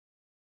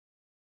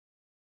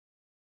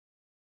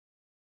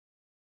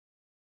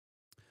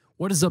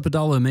What is up,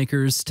 Adalo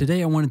makers?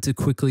 Today I wanted to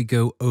quickly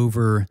go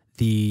over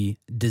the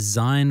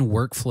design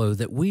workflow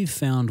that we've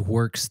found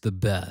works the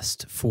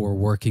best for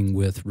working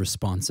with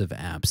responsive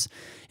apps.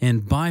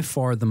 And by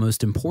far the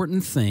most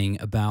important thing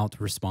about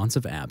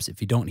responsive apps,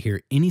 if you don't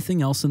hear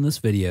anything else in this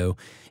video,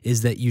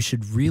 is that you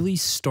should really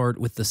start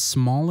with the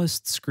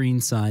smallest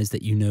screen size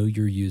that you know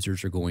your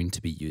users are going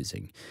to be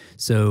using.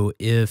 So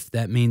if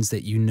that means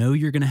that you know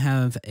you're going to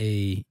have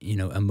a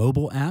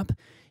mobile app,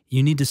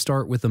 you need to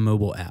start with a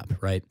mobile app,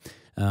 right?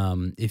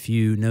 If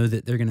you know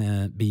that they're going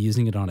to be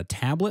using it on a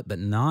tablet, but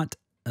not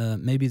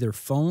maybe their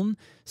phone,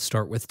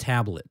 start with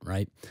tablet,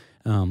 right?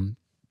 And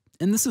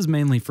this is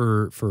mainly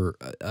for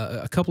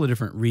a couple of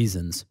different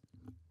reasons.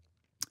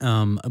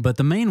 But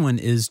the main one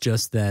is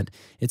just that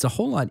it's a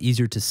whole lot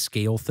easier to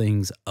scale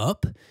things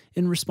up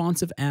in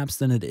responsive apps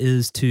than it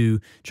is to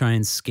try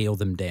and scale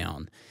them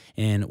down.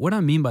 And what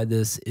I mean by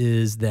this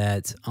is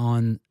that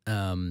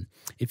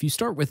if you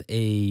start with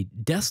a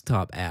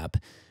desktop app,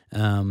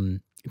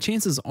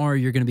 chances are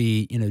you're going to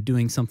be,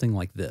 doing something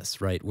like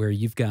this, right? Where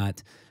you've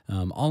got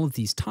all of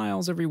these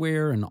tiles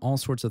everywhere and all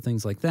sorts of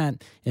things like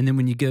that. And then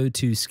when you go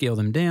to scale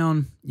them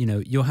down,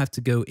 you'll have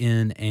to go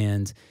in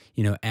and,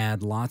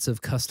 add lots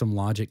of custom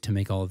logic to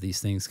make all of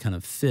these things kind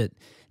of fit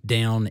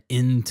down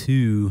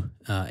into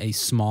a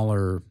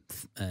smaller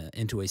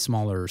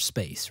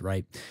space,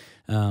 right?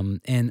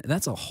 And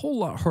that's a whole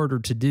lot harder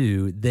to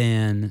do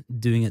than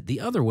doing it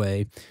the other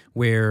way,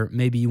 where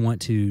maybe you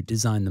want to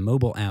design the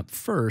mobile app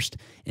first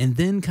and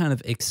then kind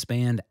of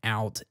expand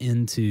out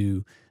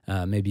into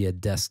maybe a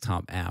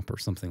desktop app or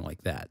something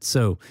like that.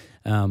 So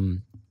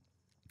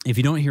if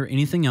you don't hear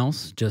anything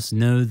else, just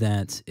know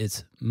that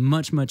it's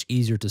much, much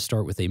easier to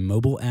start with a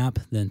mobile app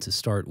than to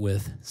start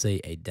with,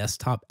 say, a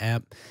desktop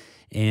app.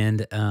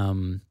 And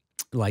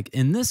like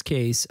in this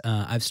case,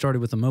 I've started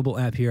with a mobile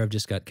app here. I've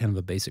just got kind of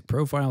a basic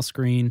profile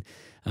screen.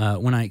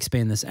 When I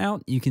expand this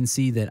out, you can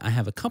see that I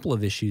have a couple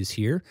of issues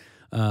here.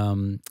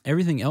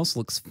 Everything else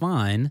looks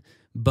fine,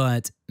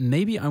 but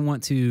maybe I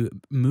want to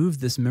move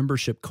this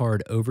membership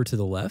card over to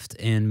the left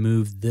and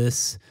move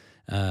this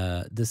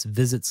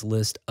visits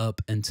list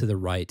up and to the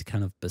right,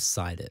 kind of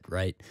beside it,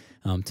 right?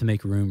 To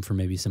make room for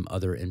maybe some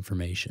other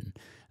information.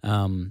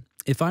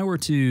 If I were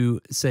to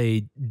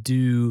say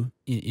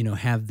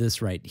have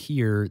this right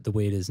here the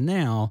way it is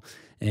now,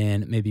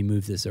 and maybe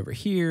move this over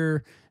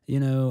here,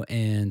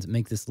 and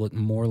make this look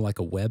more like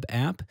a web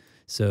app.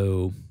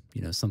 So,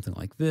 something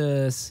like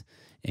this.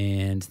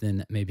 And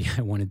then maybe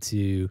I wanted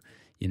to,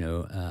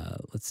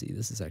 let's see,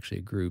 this is actually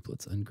a group.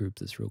 Let's ungroup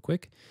this real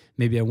quick.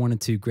 Maybe I wanted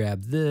to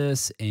grab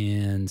this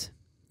and,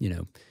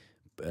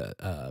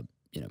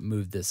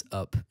 move this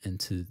up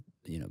into,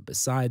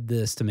 beside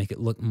this to make it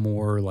look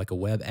more like a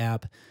web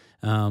app.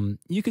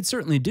 You could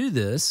certainly do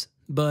this,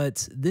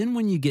 but then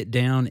when you get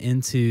down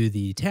into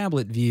the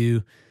tablet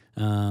view,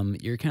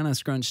 you're kind of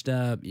scrunched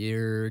up.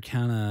 You're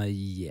kind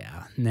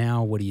of,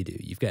 now what do?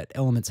 You've got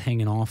elements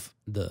hanging off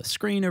the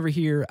screen over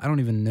here. I don't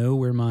even know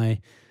where my,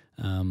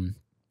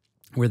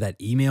 where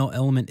that email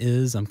element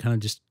is. I'm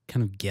kind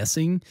of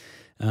guessing.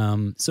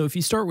 So if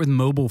you start with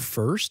mobile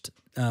first,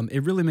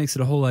 it really makes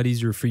it a whole lot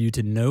easier for you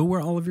to know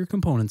where all of your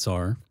components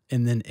are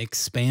and then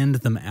expand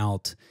them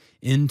out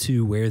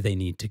into where they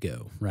need to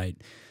go, right?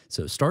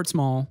 So start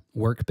small,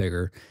 work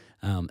bigger.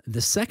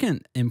 The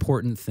second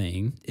important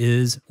thing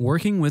is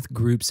working with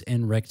groups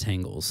and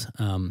rectangles.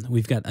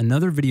 We've got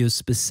another video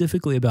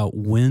specifically about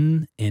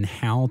when and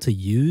how to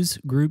use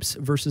groups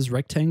versus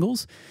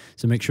rectangles,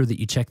 so make sure that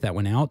you check that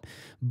one out.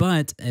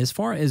 But as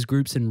far as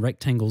groups and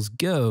rectangles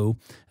go,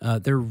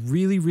 they're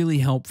really, really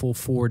helpful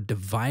for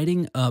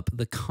dividing up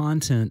the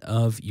content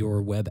of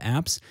your web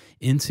apps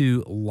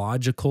into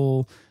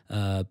logical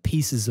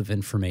pieces of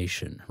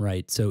information,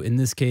 right? So in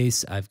this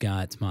case, I've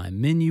got my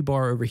menu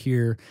bar over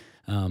here,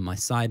 my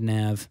side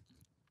nav.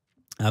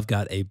 I've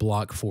got a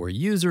block for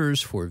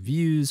users, for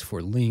views,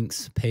 for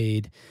links,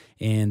 paid,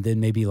 and then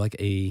maybe like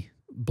a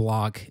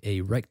block,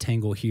 a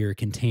rectangle here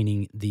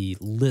containing the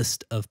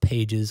list of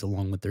pages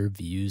along with their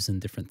views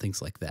and different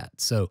things like that.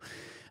 So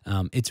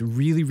it's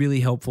really, really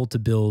helpful to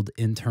build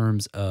in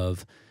terms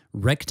of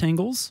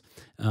rectangles.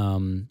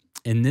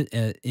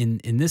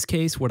 In this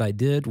case, what I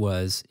did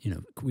was,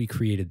 we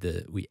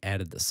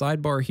added the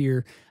sidebar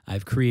here.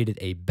 I've created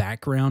a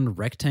background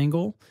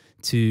rectangle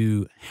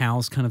to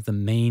house kind of the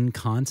main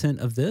content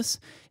of this.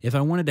 If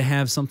I wanted to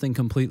have something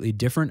completely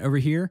different over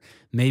here,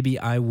 maybe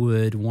I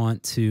would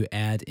want to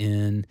add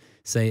in,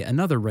 say,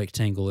 another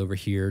rectangle over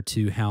here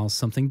to house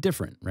something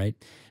different, right?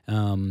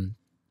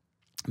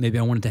 Maybe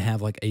I wanted to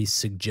have like a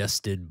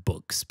suggested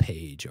books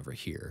page over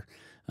here.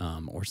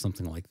 Or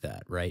something like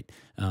that, right?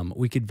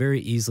 We could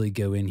very easily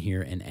go in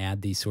here and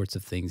add these sorts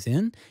of things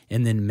in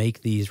and then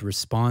make these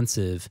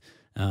responsive,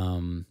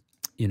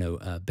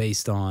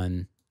 based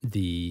on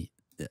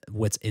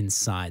what's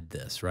inside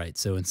this, right?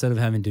 So instead of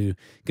having to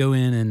go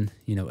in and,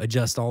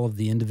 adjust all of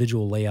the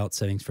individual layout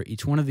settings for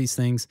each one of these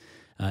things,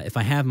 if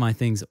I have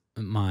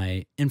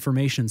my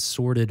information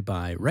sorted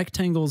by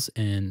rectangles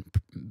and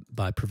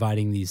by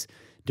providing these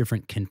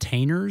different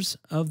containers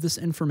of this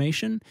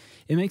information,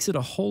 it makes it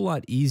a whole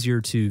lot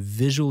easier to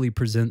visually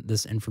present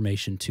this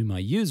information to my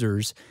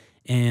users,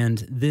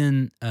 and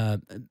then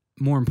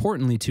more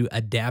importantly, to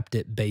adapt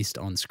it based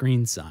on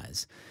screen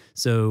size.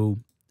 So,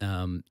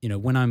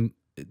 when I'm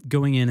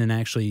going in and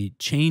actually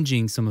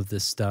changing some of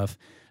this stuff,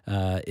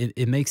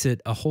 it makes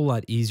it a whole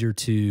lot easier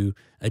to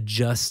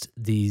adjust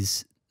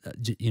these,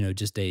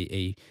 just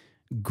a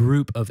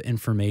group of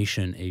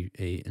information,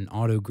 an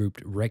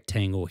auto-grouped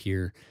rectangle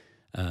here,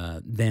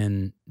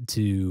 than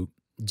to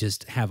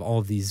just have all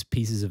of these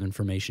pieces of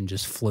information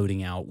just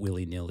floating out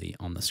willy-nilly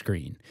on the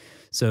screen.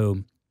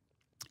 So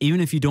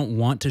even if you don't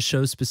want to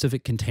show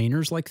specific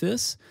containers like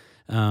this,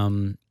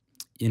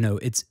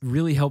 it's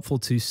really helpful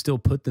to still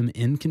put them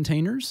in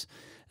containers.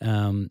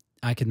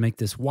 I could make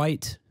this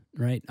white,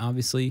 right?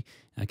 Obviously,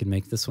 I could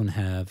make this one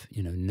have,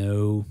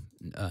 no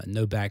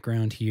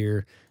background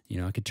here.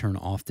 I could turn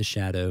off the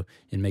shadow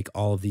and make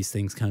all of these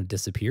things kind of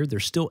disappear. They're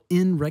still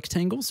in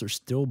rectangles. They're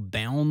still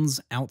bounds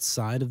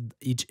outside of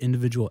each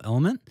individual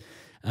element,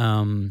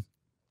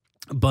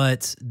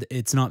 but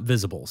it's not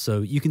visible. So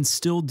you can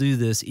still do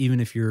this even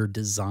if your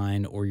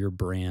design or your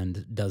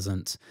brand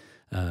doesn't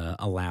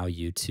allow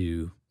you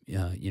to,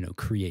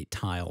 create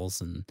tiles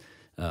and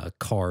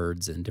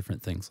cards and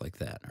different things like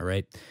that. All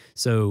right.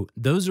 So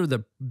those are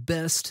the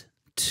best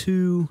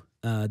two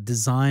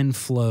design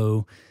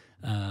flow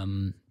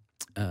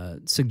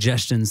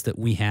suggestions that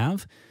we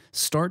have.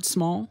 Start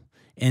small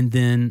and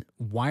then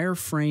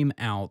wireframe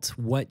out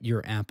what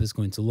your app is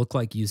going to look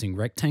like using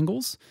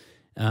rectangles,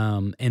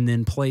 and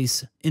then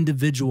place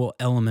individual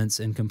elements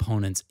and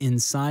components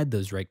inside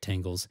those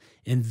rectangles,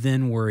 and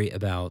then worry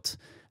about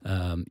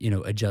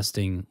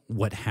adjusting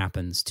what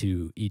happens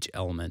to each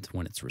element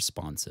when it's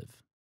responsive.